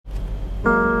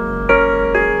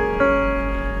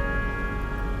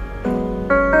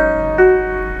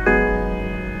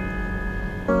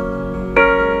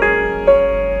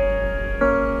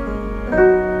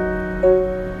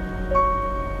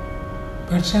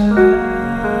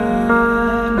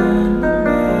Perjalanan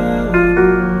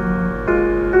membawamu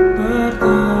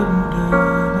bertemu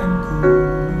denganku,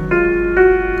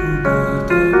 ku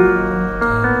bertemu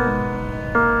kamu.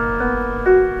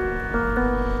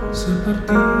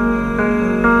 Sepertimu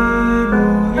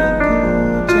yang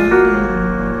kucari,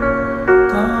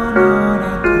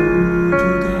 konon aku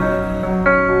juga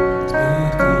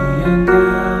seperti yang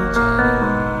kau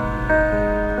cari.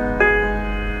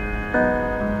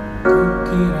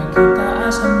 Kukira kita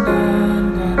asam dan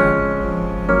garam,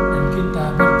 dan kita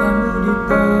bertemu di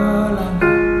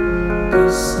Belanga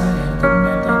Kisah yang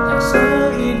ternyata tak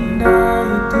seindah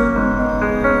itu.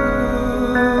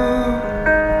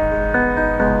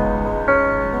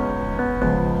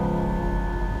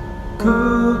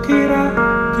 Kukira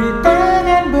kita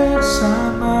akan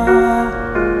bersama,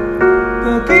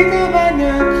 begitu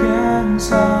banyak yang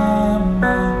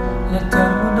sama,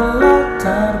 latarmu dan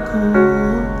latarku.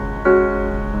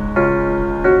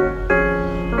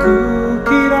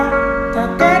 Kukira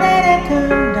takkan ada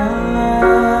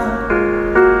kendala,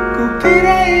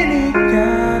 kukira ini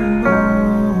kan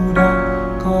mudah,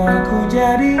 kau aku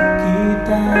jadi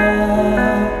kita.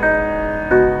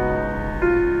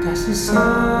 Kasih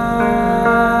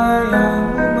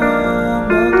sayangmu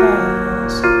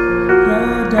membekas,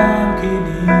 redam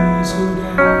kini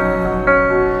sudah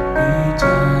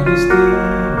bicara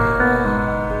istimewa.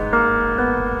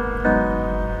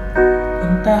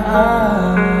 Entah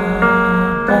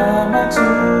apa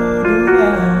maksud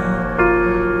dunia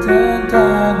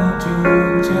tentang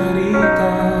ujung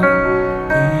cerita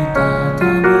kita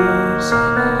tak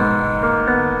bersama.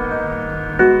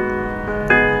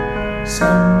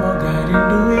 Semoga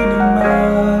rindu ini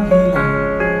menghilang,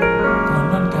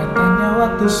 konon katanya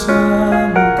waktu